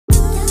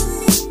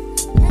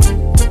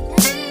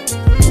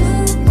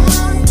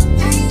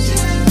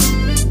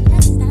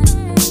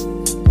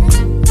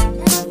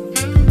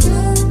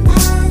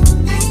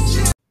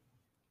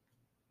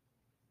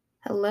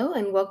Hello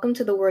and welcome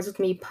to the Words with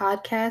Me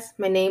podcast.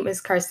 My name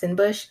is Karsten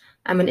Bush.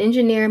 I'm an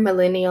engineer,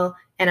 millennial,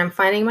 and I'm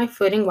finding my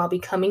footing while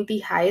becoming the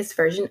highest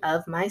version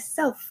of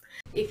myself.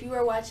 If you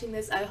are watching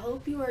this, I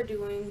hope you are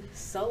doing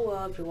so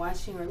well. If you're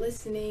watching or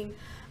listening,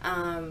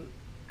 um,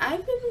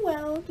 I've been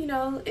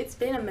well. It's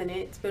been a minute.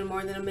 It's been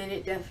more than a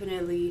minute,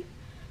 definitely.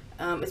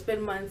 It's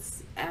been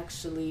months,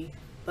 actually,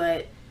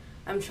 but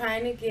I'm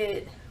trying to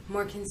get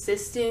more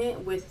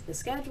consistent with the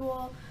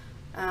schedule.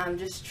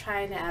 Just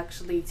trying to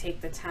actually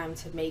take the time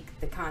to make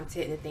the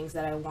content and the things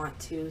that I want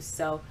to.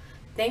 So,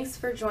 thanks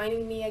for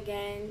joining me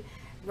again.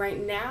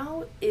 Right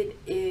now, it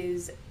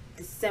is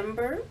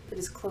December. It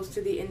is close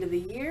to the end of the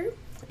year,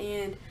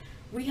 and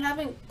we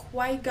haven't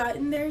quite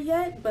gotten there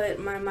yet, but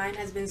my mind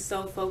has been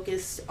so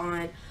focused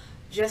on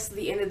just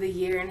the end of the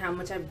year and how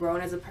much I've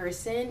grown as a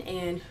person,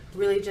 and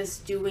really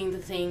just doing the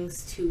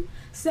things to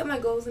set my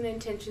goals and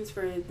intentions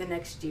for the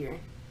next year.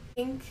 I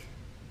think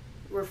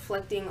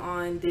reflecting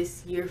on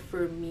this year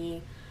for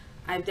me,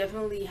 I've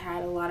definitely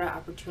had a lot of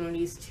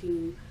opportunities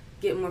to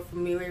get more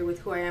familiar with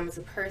who I am as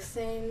a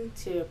person,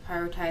 to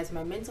prioritize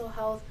my mental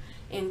health,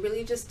 and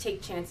really just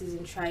take chances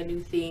and try new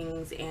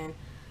things. And,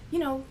 you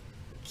know,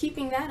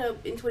 keeping that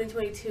up in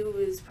 2022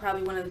 is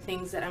probably one of the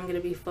things that I'm going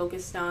to be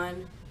focused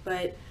on.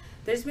 But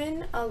there's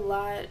been a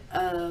lot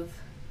of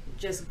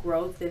just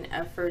growth and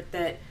effort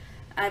that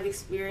I've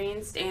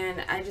experienced,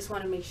 and I just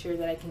want to make sure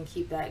that I can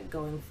keep that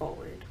going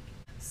forward.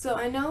 So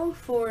I know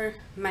for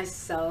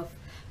myself,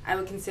 I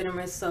would consider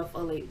myself a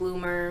late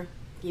bloomer.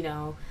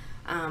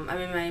 I'm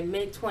in my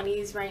mid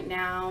 20s right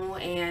now,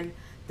 and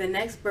the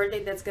next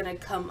birthday that's gonna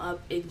come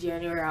up in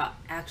January, I'll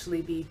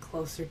actually be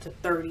closer to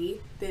 30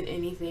 than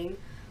anything,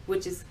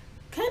 which is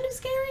kind of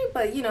scary,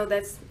 but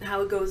that's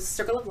how it goes,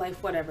 circle of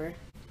life, whatever.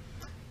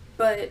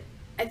 But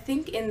I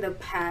think in the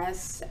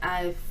past,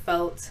 I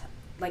felt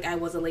like I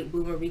was a late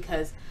bloomer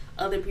because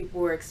other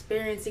people were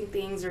experiencing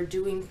things or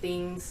doing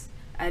things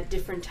at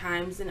different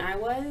times than I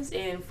was,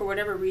 and for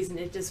whatever reason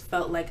it just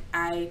felt like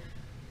I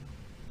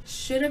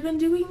should have been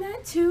doing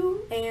that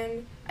too.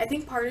 And I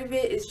think part of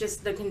it is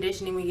just the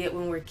conditioning we get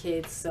when we're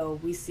kids. So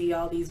we see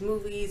all these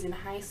movies in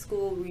high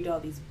school, read all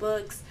these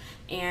books,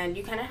 and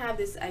you kind of have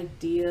this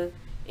idea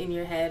in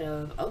your head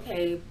of,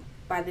 okay,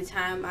 by the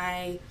time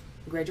I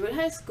graduate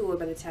high school or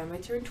by the time I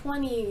turn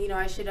 20,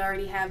 I should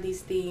already have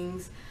these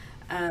things.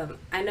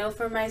 I know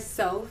for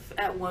myself,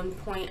 at one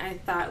point, I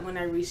thought when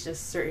I reached a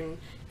certain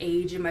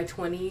age in my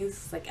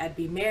 20s, like I'd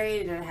be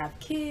married and I'd have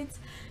kids.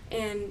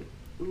 And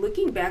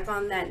looking back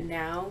on that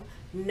now,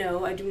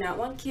 no, I do not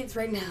want kids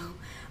right now.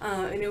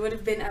 And it would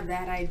have been a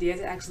bad idea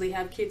to actually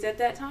have kids at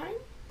that time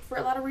for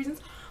a lot of reasons.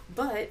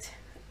 But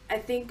I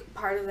think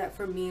part of that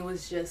for me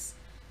was just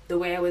the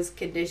way I was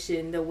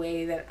conditioned, the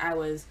way that I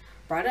was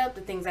brought up,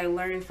 the things I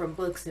learned from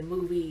books and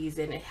movies,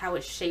 and how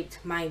it shaped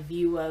my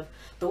view of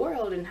the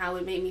world and how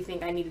it made me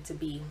think I needed to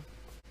be.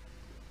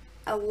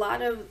 A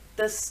lot of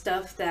the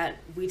stuff that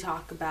we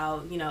talk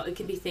about, it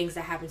can be things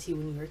that happened to you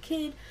when you were a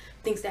kid,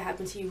 things that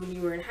happened to you when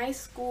you were in high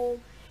school,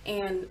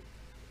 and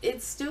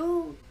it's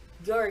still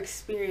your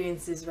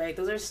experiences, right?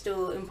 Those are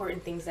still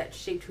important things that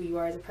shaped who you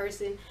are as a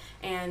person,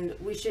 and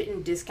we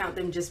shouldn't discount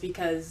them just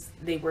because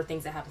they were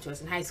things that happened to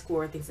us in high school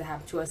or things that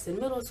happened to us in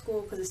middle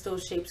school, because it still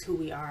shapes who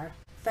we are.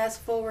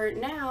 Fast forward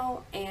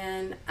now,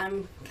 and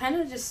I'm kind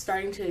of just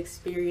starting to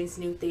experience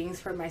new things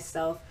for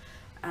myself.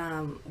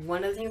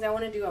 One of the things I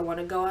want to do, I want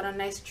to go out on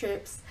nice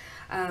trips.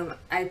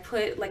 I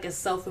put like a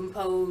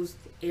self-imposed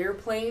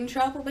airplane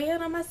travel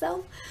ban on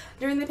myself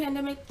during the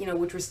pandemic,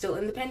 which we're still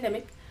in the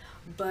pandemic,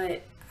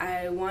 but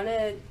I want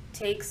to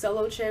take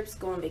solo trips,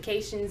 go on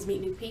vacations,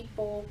 meet new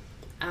people,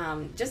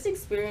 just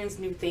experience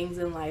new things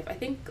in life. I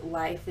think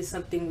life is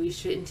something we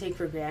shouldn't take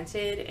for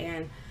granted,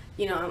 and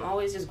I'm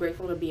always just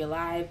grateful to be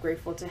alive,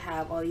 grateful to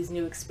have all these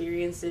new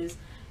experiences,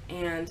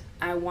 and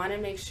I want to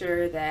make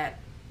sure that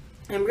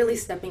I'm really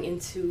stepping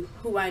into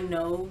who I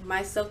know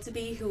myself to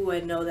be, who I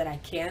know that I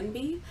can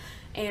be,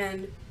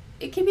 and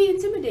it can be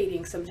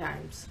intimidating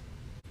sometimes.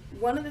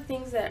 One of the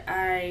things that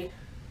I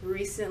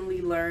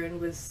recently learned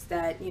was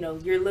that,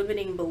 your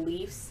limiting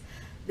beliefs,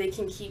 they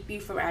can keep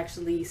you from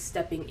actually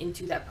stepping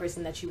into that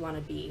person that you want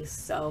to be.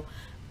 So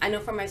I know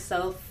for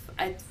myself,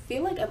 I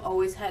feel like I've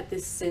always had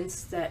this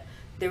sense that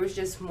there was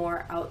just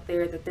more out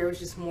there, that there was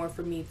just more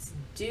for me to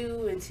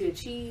do and to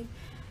achieve,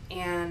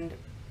 and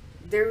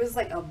there was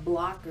like a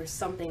block or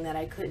something that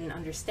I couldn't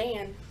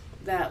understand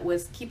that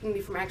was keeping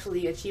me from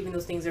actually achieving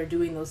those things or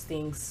doing those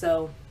things.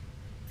 So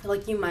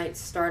like you might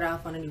start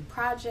off on a new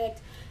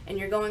project and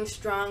you're going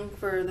strong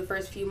for the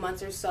first few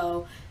months or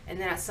so, and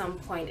then at some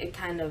point it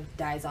kind of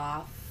dies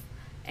off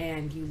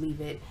and you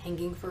leave it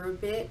hanging for a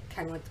bit,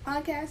 kind of like the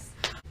podcast.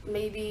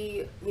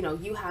 Maybe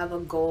you have a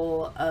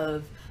goal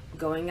of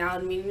going out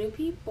and meeting new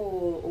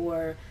people,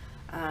 or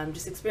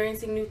just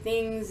experiencing new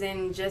things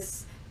and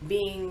just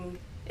being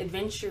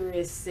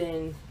adventurous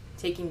and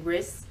taking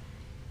risks.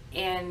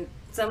 And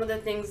some of the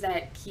things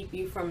that keep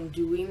you from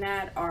doing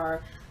that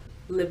are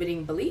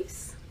limiting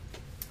beliefs.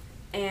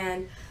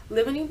 And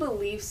limiting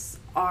beliefs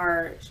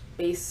are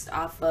based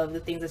off of the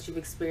things that you've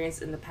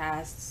experienced in the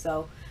past.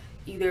 So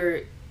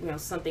either,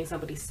 something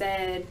somebody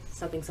said,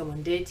 something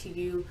someone did to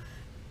you,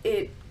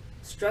 it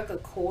struck a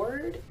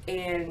chord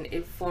and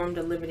it formed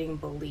a limiting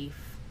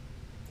belief.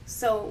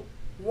 So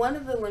one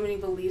of the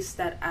limiting beliefs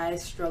that I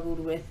struggled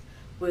with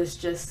was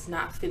just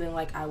not feeling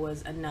like I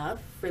was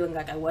enough, feeling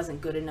like I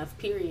wasn't good enough,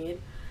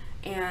 period.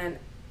 And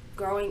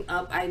growing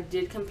up, I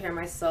did compare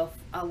myself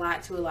a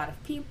lot to a lot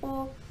of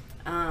people.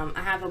 I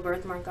have a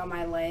birthmark on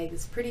my leg,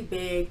 it's pretty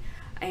big,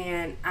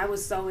 and I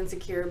was so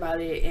insecure about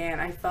it,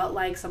 and I felt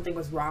like something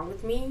was wrong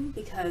with me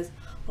because,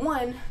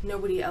 one,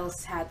 nobody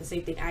else had the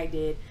same thing I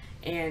did,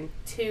 and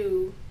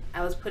two,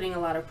 I was putting a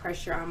lot of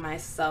pressure on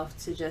myself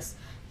to just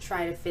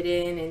try to fit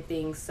in and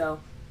things. So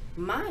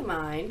my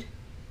mind,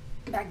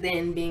 back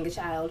then being a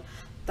child,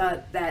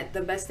 thought that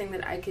the best thing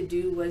that I could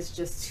do was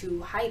just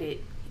to hide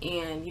it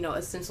and,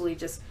 essentially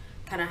just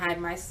kind of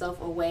hide myself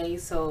away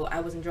so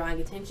I wasn't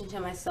drawing attention to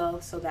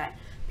myself, so that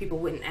people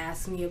wouldn't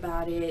ask me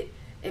about it.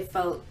 It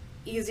felt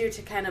easier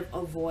to kind of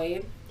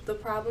avoid the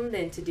problem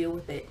than to deal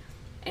with it.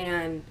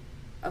 And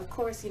of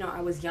course,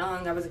 I was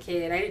young, I was a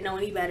kid, I didn't know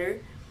any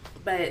better,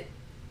 but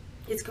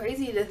it's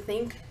crazy to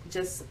think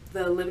just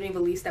the limiting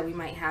beliefs that we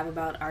might have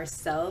about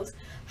ourselves,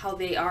 how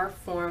they are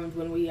formed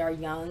when we are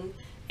young,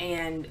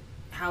 and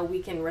how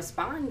we can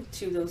respond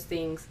to those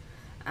things.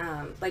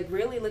 Like,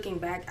 really looking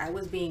back, I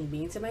was being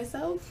mean to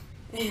myself.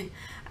 And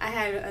I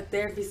had a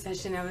therapy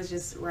session, I was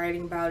just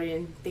writing about it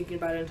and thinking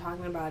about it and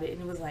talking about it, and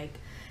it was like,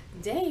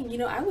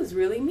 dang, I was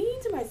really mean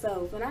to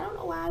myself, and I don't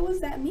know why I was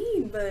that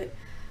mean. But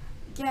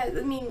yeah,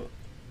 I mean,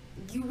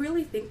 you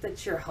really think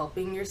that you're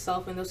helping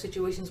yourself in those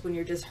situations when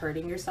you're just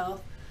hurting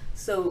yourself.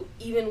 So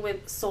even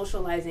with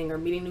socializing or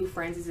meeting new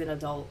friends as an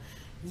adult,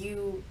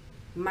 you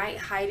might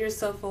hide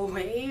yourself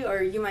away,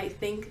 or you might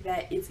think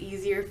that it's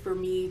easier for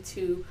me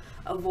to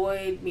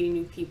avoid meeting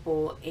new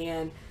people,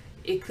 and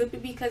it could be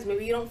because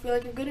maybe you don't feel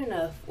like you're good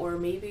enough, or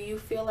maybe you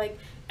feel like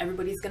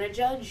everybody's gonna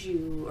judge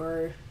you,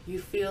 or you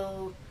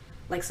feel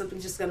like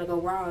something's just gonna go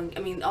wrong. I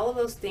mean, all of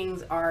those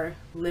things are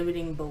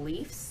limiting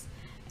beliefs,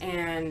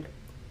 and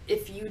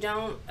if you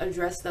don't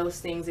address those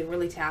things and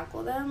really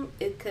tackle them,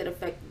 it could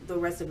affect the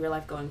rest of your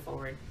life going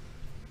forward.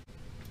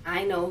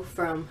 I know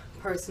from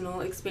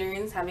personal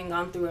experience, having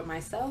gone through it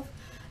myself,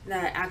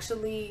 that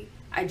actually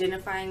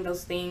identifying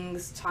those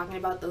things, talking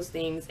about those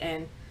things,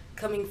 and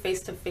coming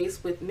face to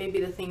face with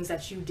maybe the things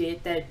that you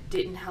did that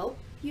didn't help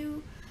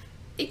you,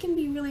 it can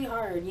be really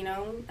hard,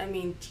 I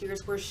mean,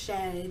 tears were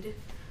shed,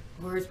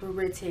 words were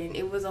written,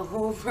 it was a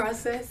whole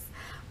process.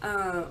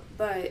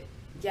 But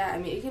yeah, I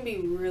mean, it can be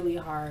really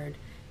hard.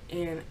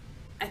 And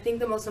I think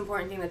the most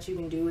important thing that you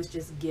can do is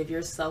just give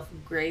yourself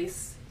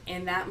grace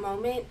in that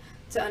moment,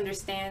 to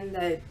understand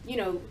that,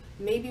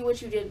 maybe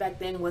what you did back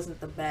then wasn't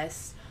the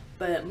best,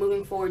 but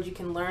moving forward, you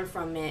can learn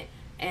from it.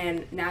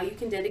 And now you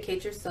can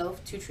dedicate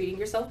yourself to treating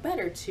yourself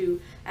better,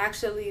 to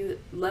actually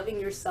loving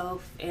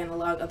yourself and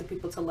allowing other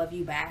people to love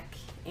you back.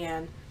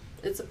 And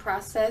it's a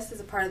process,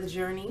 it's a part of the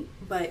journey,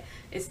 but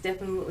it's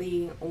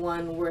definitely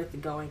one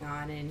worth going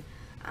on, and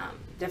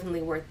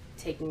definitely worth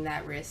taking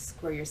that risk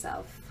for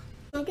yourself.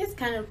 So I guess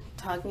kind of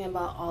talking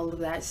about all of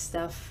that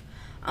stuff,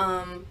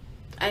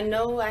 I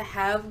know I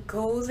have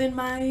goals in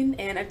mind,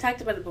 and I've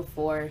talked about it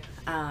before.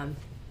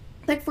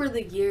 Like for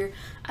the year,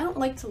 I don't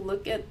like to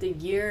look at the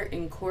year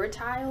in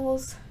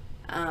quartiles.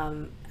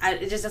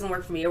 It just doesn't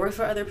work for me. It works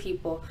for other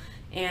people.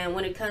 And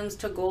when it comes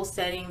to goal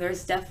setting,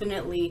 there's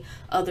definitely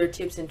other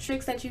tips and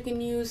tricks that you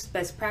can use,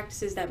 best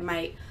practices that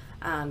might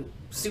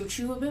suit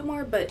you a bit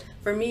more. But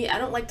for me, I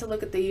don't like to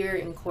look at the year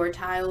in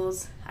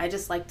quartiles. I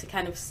just like to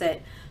kind of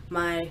set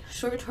my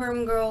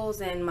short-term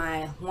goals and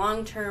my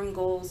long-term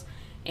goals,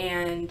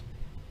 and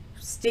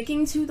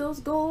sticking to those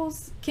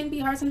goals can be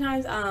hard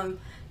sometimes,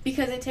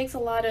 because it takes a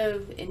lot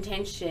of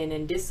intention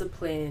and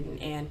discipline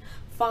and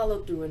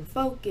follow through and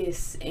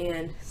focus.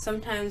 And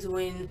sometimes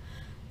when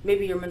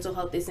maybe your mental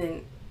health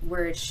isn't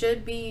where it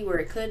should be, where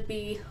it could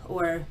be,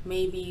 or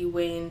maybe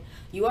when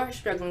you are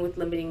struggling with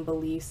limiting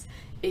beliefs,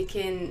 it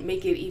can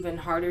make it even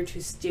harder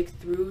to stick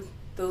through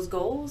those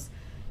goals.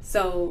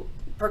 So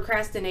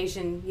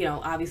procrastination,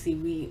 obviously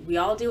we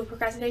all deal with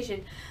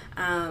procrastination,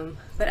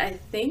 but I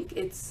think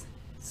it's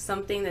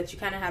something that you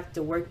kind of have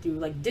to work through.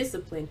 Like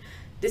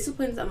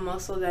discipline's a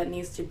muscle that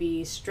needs to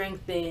be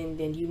strengthened,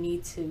 and you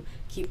need to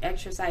keep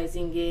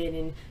exercising it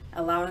and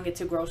allowing it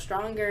to grow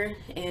stronger.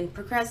 And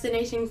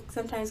procrastination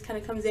sometimes kind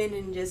of comes in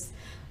and just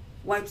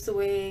wipes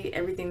away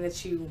everything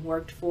that you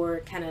worked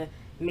for, kind of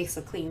makes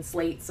a clean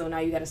slate, so now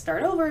you got to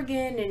start over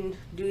again and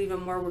do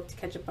even more work to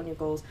catch up on your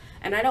goals.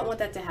 And I don't want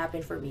that to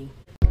happen for me.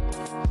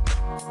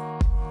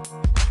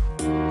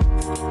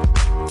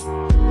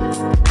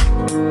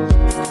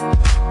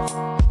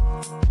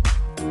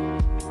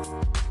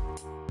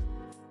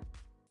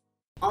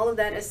 All of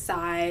that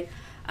aside,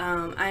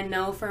 I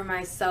know for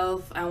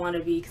myself, I want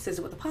to be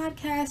consistent with the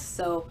podcast,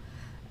 so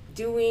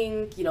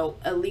doing,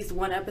 at least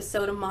one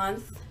episode a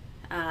month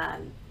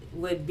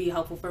would be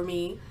helpful for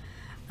me.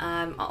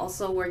 I'm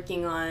also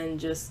working on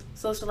just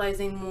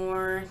socializing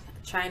more,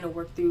 trying to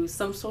work through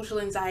some social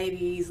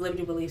anxieties,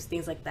 limiting beliefs,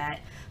 things like that.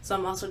 So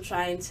I'm also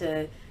trying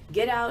to,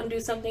 get out and do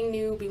something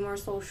new, be more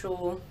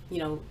social.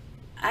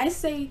 I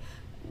say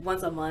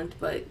once a month,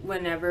 but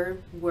whenever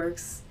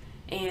works.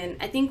 And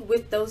I think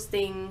with those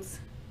things,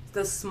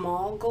 the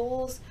small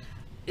goals,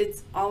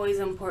 it's always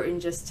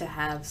important just to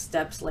have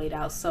steps laid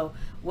out. So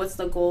what's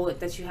the goal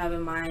that you have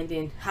in mind,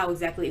 and how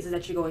exactly is it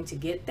that you're going to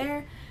get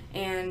there?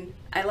 And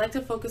I like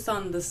to focus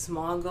on the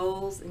small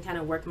goals and kind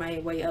of work my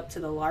way up to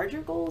the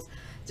larger goals,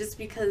 just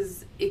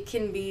because it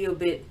can be a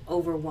bit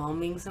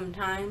overwhelming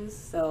sometimes.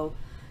 So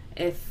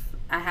if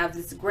I have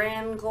this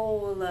grand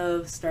goal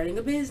of starting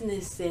a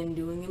business and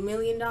doing $1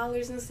 million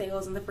in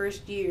sales in the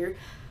first year,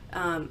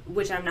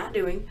 which I'm not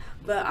doing,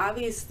 but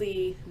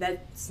obviously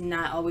that's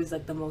not always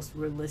like the most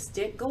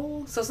realistic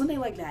goal. So something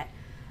like that.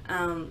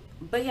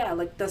 But yeah,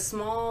 like the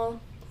small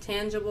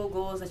tangible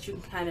goals that you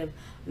can kind of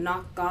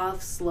knock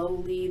off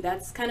slowly,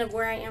 that's kind of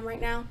where I am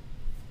right now.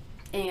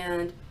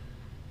 And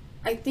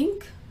I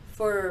think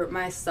for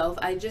myself,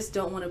 I just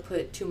don't want to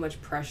put too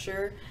much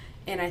pressure.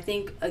 And I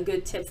think a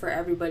good tip for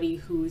everybody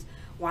who's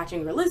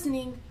watching or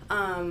listening,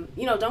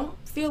 don't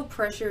feel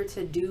pressure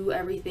to do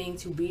everything,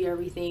 to be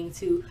everything,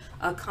 to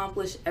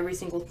accomplish every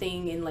single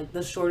thing in like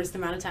the shortest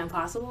amount of time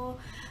possible.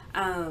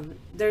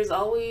 There's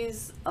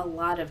always a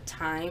lot of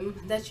time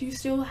that you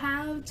still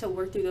have to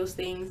work through those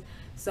things.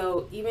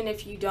 So even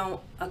if you don't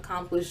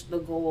accomplish the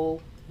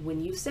goal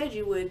when you said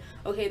you would,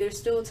 okay, there's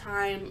still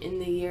time in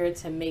the year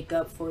to make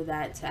up for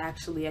that, to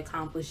actually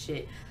accomplish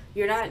it.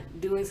 You're not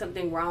doing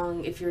something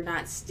wrong if you're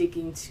not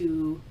sticking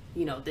to,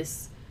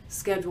 this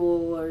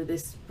schedule or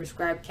this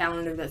prescribed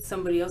calendar that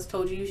somebody else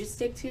told you should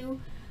stick to.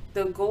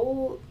 The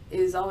goal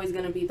is always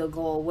going to be the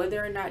goal.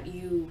 Whether or not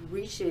you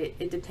reach it,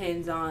 it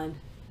depends on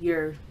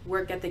your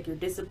work ethic, your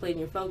discipline,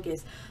 your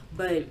focus.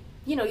 But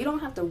you don't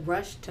have to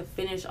rush to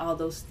finish all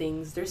those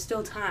things. There's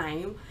still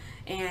time.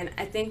 And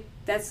I think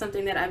that's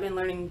something that I've been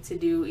learning to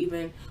do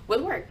even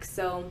with work.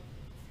 So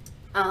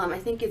I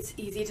think it's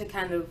easy to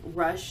kind of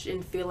rush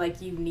and feel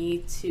like you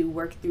need to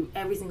work through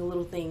every single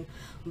little thing.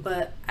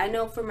 But I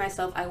know for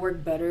myself, I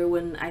work better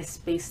when I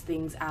space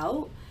things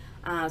out.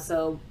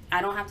 So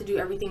I don't have to do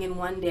everything in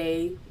one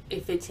day.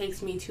 If it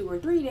takes me 2 or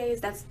 3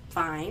 days, that's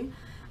fine.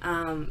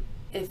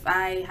 If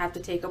I have to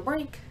take a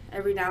break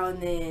every now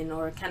and then,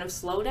 or kind of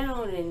slow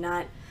down and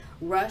not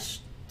rush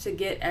to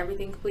get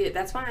everything completed,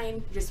 that's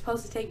fine. You're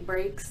supposed to take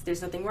breaks.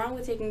 There's nothing wrong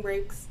with taking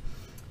breaks.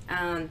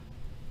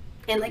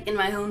 And like in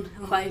my own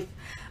life,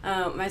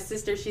 my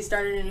sister, she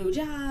started a new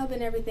job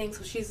and everything,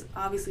 so she's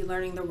obviously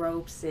learning the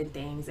ropes and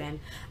things. And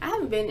I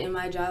haven't been in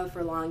my job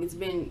for long. It's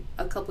been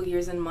a couple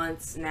years and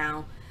months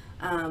now.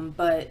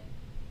 But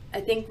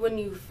I think when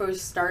you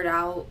first start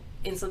out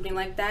in something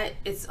like that,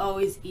 it's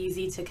always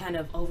easy to kind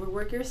of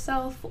overwork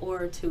yourself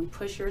or to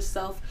push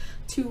yourself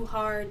too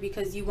hard,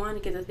 because you want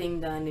to get the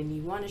thing done and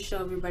you want to show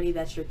everybody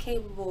that you're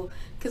capable.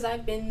 Because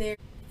I've been there.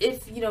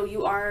 If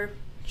you are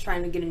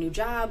trying to get a new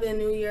job in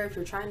the new year, if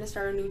you're trying to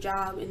start a new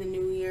job in the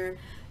new year,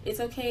 it's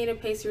okay to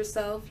pace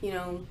yourself.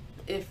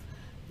 If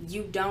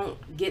you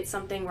don't get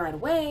something right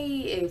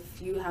away,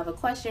 if you have a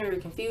question or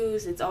you're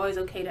confused, it's always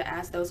okay to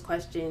ask those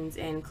questions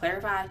and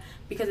clarify,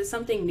 because it's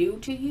something new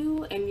to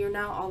you and you're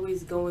not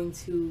always going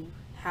to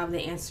have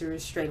the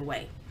answers straight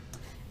away.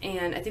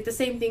 And I think the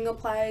same thing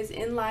applies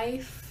in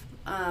life.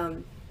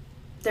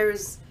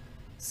 There's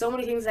so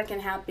many things that can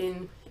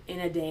happen in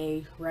a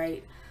day,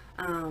 right?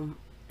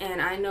 And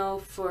I know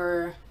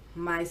for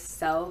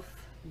myself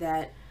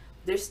that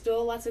there's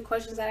still lots of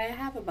questions that I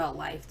have about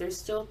life. There's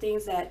still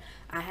things that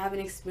I haven't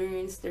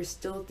experienced. There's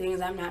still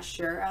things I'm not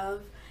sure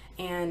of.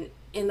 And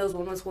in those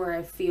moments where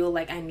I feel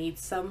like I need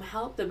some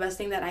help, the best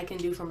thing that I can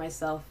do for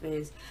myself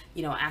is,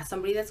 ask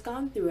somebody that's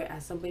gone through it,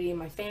 ask somebody in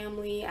my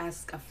family,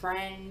 ask a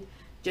friend,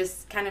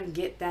 just kind of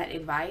get that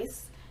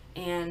advice.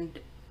 And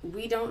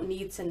we don't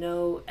need to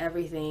know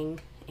everything.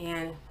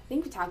 And I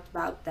think we talked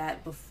about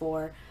that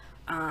before.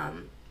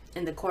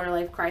 In the quarter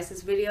life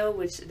crisis video,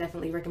 which I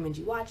definitely recommend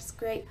you watch. It's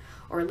great.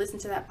 Or listen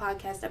to that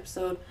podcast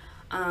episode.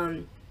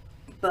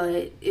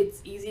 But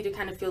it's easy to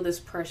kind of feel this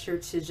pressure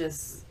to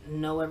just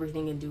know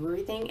everything and do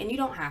everything, and you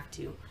don't have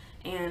to.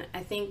 And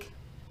I think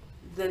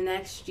the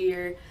next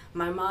year,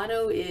 my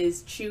motto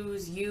is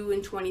choose you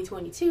in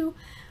 2022.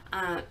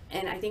 And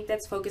I think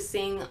that's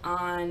focusing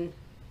on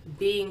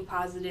being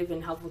positive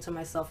and helpful to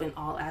myself in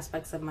all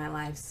aspects of my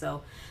life.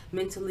 So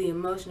mentally,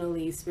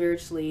 emotionally,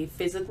 spiritually,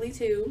 physically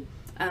too.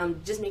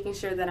 Just making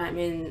sure that I'm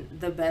in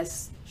the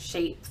best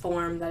shape,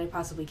 form that I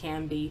possibly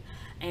can be,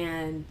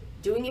 and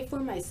doing it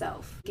for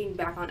myself. Looking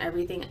back on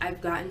everything,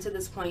 I've gotten to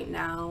this point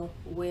now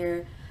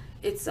where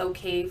it's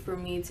okay for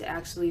me to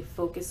actually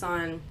focus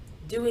on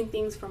doing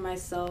things for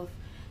myself,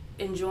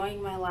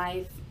 enjoying my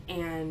life,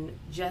 and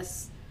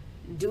just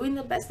doing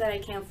the best that I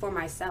can for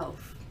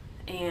myself.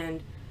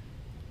 And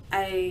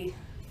I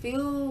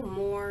feel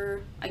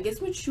more, I guess,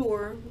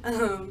 mature.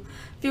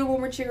 Feel more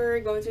mature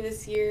going through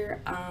this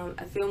year.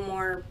 I feel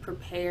more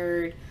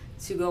prepared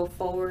to go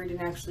forward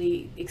and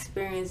actually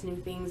experience new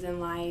things in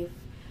life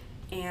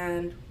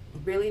and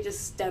really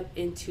just step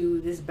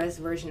into this best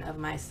version of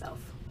myself.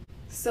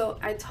 So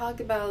I talk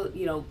about,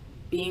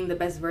 being the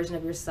best version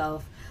of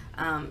yourself.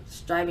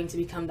 striving to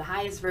become the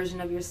highest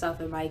version of yourself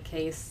in my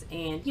case.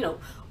 And,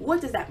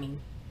 what does that mean?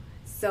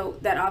 So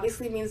that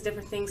obviously means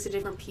different things to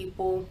different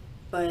people,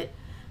 but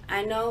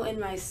I know in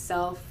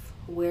myself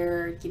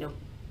where,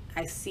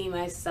 I see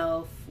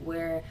myself,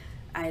 where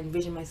I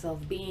envision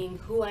myself being,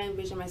 who I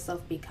envision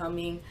myself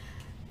becoming.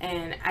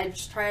 And I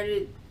just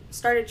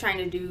started trying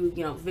to do,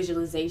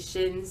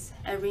 visualizations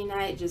every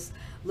night, just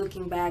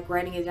looking back,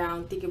 writing it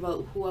down, thinking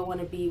about who I want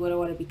to be, what I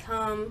want to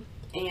become.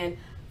 And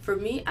for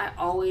me, I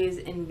always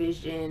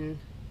envision,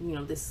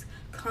 this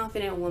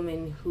confident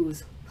woman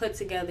who's put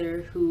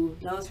together, who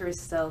knows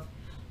herself,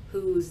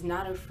 who's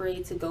not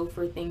afraid to go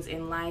for things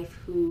in life,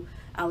 who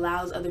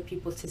allows other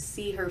people to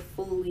see her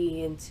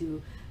fully and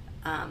to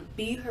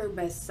be her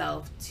best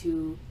self,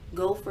 to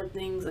go for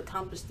things,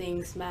 accomplish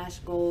things, smash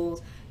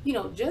goals,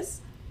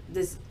 just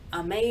this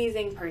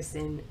amazing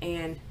person.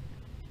 And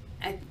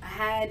I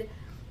had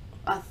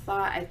a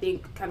thought, I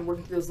think, kind of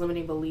working through those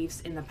limiting beliefs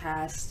in the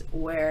past,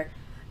 where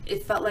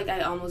it felt like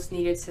I almost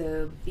needed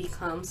to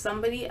become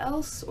somebody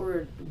else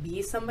or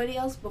be somebody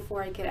else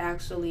before I could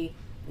actually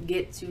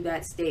get to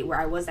that state where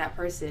I was that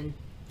person.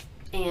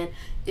 And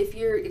if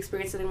you're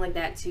experiencing something like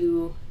that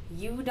too,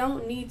 you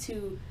don't need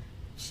to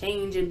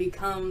change and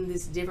become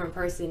this different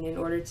person in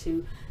order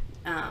to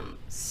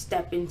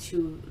step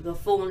into the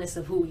fullness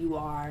of who you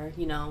are.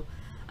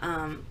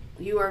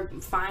 You are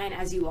fine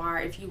as you are.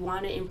 If you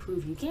want to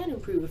improve, you can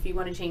improve. If you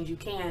want to change, you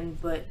can.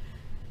 But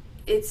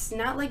it's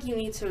not like you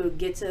need to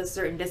get to a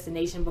certain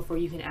destination before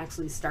you can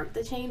actually start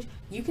the change.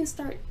 You can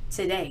start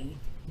today.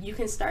 You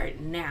can start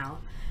now.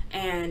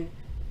 And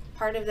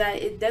part of that,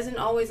 it doesn't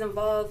always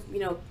involve,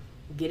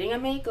 getting a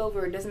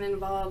makeover. It doesn't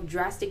involve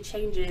drastic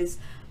changes.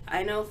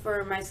 I know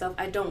for myself,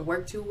 I don't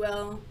work too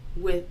well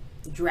with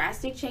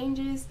drastic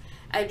changes.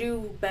 I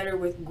do better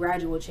with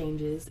gradual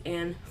changes.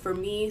 And for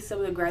me, some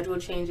of the gradual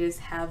changes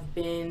have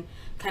been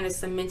kind of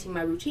cementing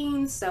my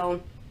routines.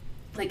 So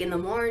like in the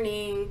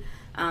morning,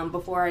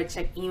 before I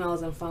check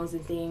emails and phones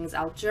and things,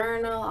 I'll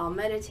journal, I'll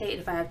meditate.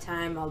 If I have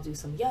time, I'll do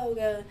some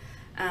yoga.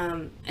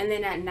 And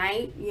then at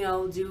night,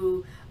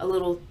 do a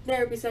little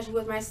therapy session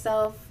with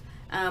myself.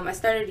 I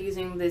started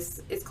using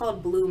this, it's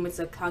called Bloom. It's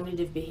a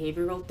cognitive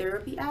behavioral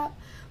therapy app,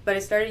 but I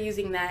started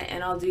using that,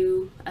 and I'll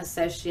do a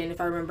session,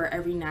 if I remember,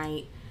 every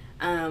night.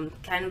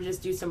 Kind of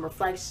just do some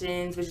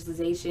reflections,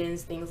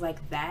 visualizations, things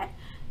like that.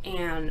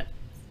 And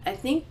I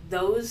think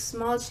those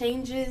small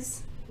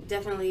changes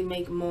definitely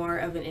make more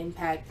of an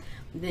impact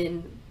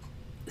than,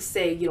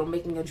 say,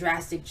 making a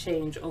drastic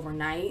change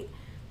overnight.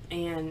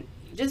 And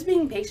just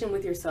being patient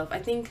with yourself. I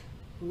think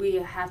we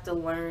have to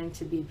learn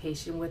to be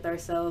patient with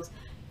ourselves,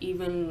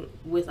 even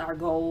with our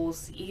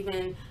goals.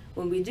 Even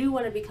when we do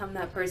want to become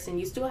that person,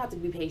 you still have to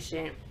be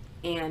patient.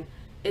 And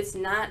it's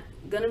not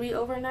gonna be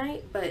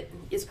overnight, but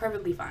it's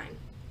perfectly fine.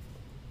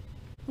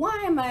 Why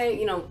am I,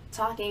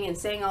 talking and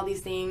saying all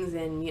these things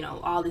and,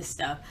 all this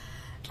stuff?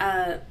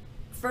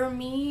 For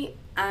me,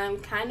 I'm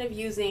kind of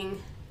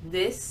using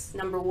this,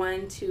 number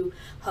one, to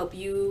help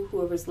you,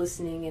 whoever's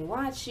listening and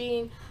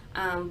watching,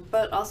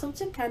 but also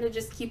to kind of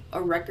just keep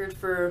a record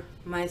for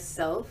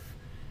myself.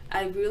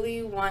 I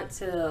really want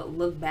to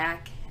look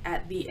back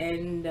at the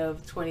end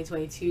of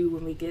 2022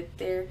 when we get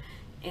there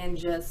and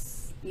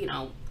just,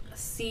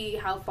 see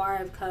how far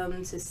I've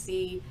come, to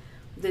see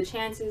the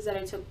chances that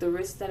I took, the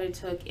risks that I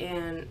took,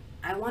 and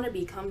I want to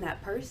become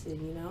that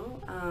person,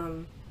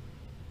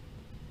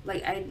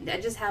 like I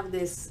just have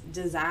this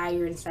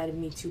desire inside of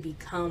me to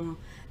become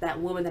that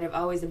woman that I've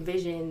always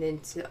envisioned,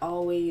 and to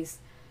always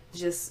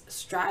just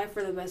strive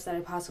for the best that I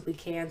possibly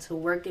can, to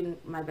work in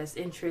my best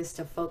interest,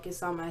 to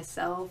focus on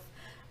myself.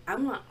 I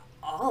want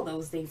all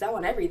those things. I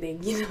want everything,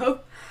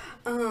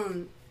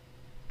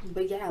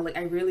 but yeah, like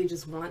I really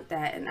just want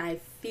that. And I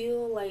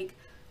feel like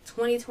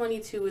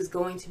 2022 is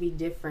going to be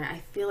different. I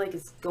feel like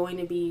it's going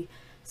to be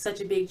such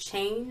a big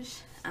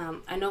change.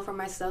 I know for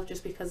myself,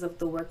 just because of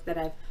the work that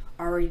I've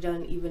already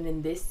done even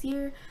in this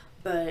year,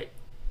 but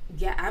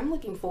yeah, I'm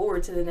looking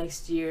forward to the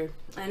next year.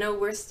 I know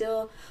we're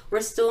still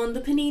in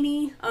the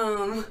panini,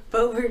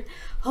 but we're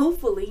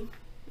hopefully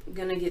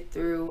gonna get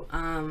through.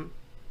 And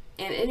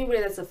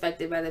anybody that's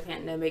affected by the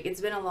pandemic,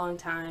 it's been a long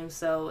time,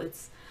 so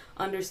it's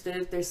understood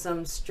if there's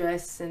some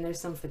stress and there's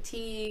some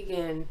fatigue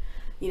and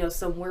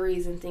some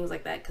worries and things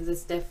like that, because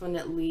it's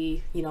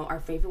definitely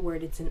our favorite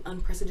word, it's an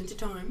unprecedented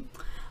time.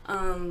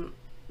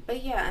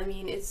 But yeah, I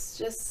mean,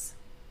 it's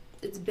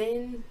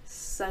been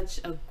such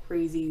a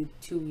crazy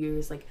 2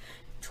 years, like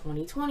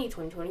 2020,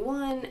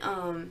 2021,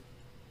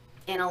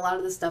 and a lot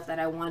of the stuff that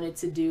I wanted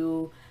to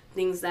do,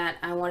 things that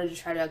I wanted to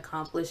try to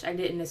accomplish, I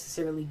didn't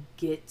necessarily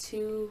get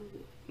to,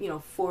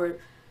 for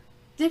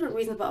different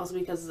reasons, but also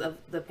because of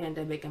the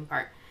pandemic in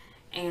part.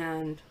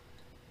 And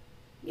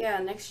yeah,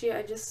 next year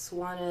I just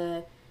want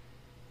to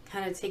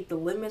kind of take the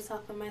limits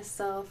off of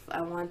myself.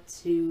 I want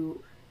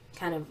to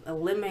kind of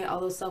eliminate all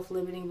those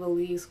self-limiting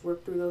beliefs,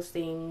 work through those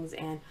things,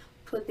 and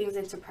put things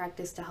into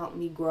practice to help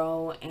me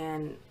grow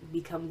and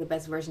become the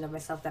best version of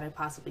myself that I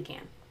possibly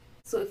can.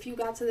 So if you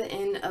got to the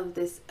end of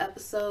this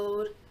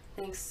episode,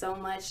 thanks so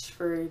much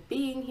for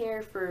being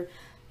here, for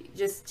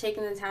just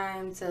taking the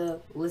time to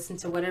listen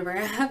to whatever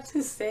I have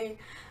to say.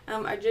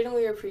 I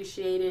genuinely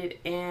appreciate it,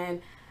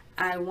 and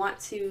I want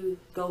to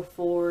go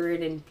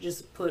forward and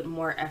just put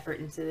more effort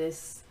into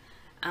this.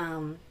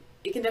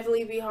 It can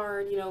definitely be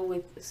hard,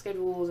 with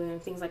schedules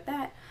and things like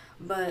that,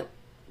 but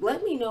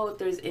let me know if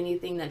there's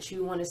anything that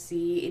you want to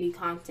see, any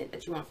content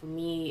that you want from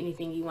me,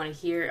 anything you want to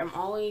hear. I'm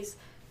always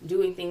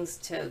doing things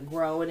to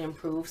grow and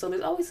improve, so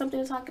there's always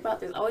something to talk about,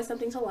 there's always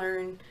something to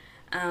learn.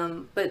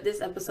 But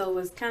this episode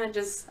was kind of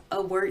just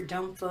a word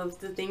dump of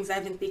the things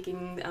I've been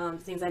thinking, the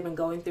things I've been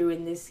going through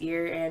in this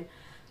year, and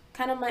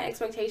kind of my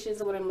expectations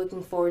and what I'm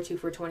looking forward to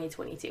for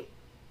 2022.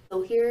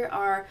 So here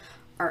are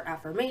our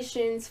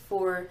affirmations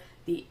for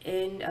the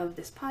end of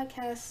this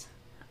podcast.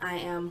 I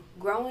am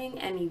growing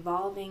and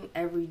evolving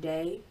every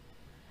day.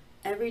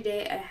 Every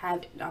day I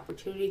have an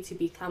opportunity to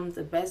become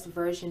the best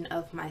version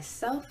of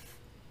myself.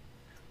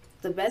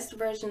 The best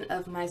version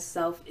of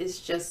myself is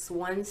just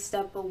one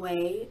step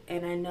away,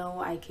 and I know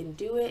I can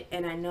do it,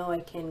 and I know I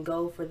can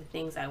go for the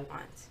things I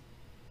want.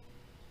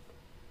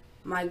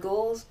 My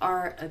goals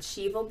are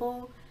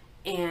achievable,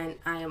 and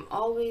I am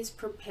always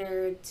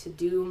prepared to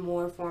do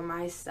more for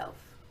myself.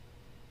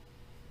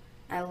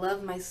 I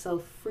love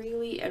myself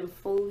freely and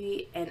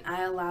fully, and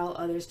I allow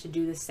others to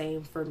do the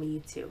same for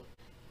me too.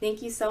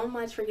 Thank you so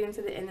much for getting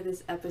to the end of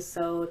this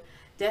episode.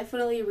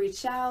 Definitely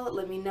reach out.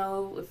 Let me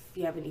know if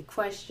you have any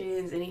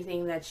questions,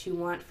 anything that you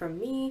want from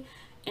me.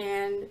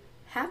 And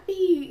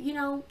happy,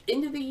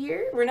 end of the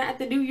year. We're not at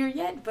the new year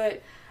yet,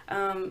 but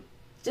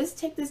just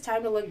take this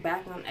time to look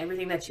back on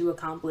everything that you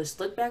accomplished.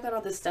 Look back on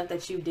all the stuff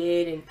that you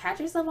did and pat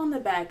yourself on the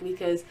back,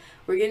 because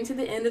we're getting to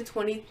the end of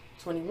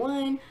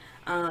 2021,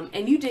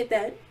 and you did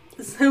that.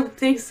 So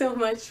thanks so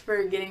much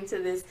for getting to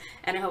this,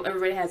 and I hope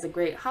everybody has a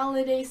great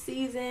holiday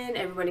season,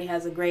 everybody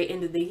has a great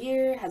end of the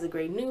year, has a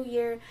great new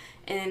year,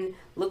 and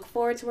look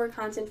forward to more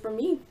content from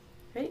me.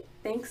 Right?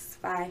 Thanks.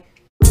 Bye.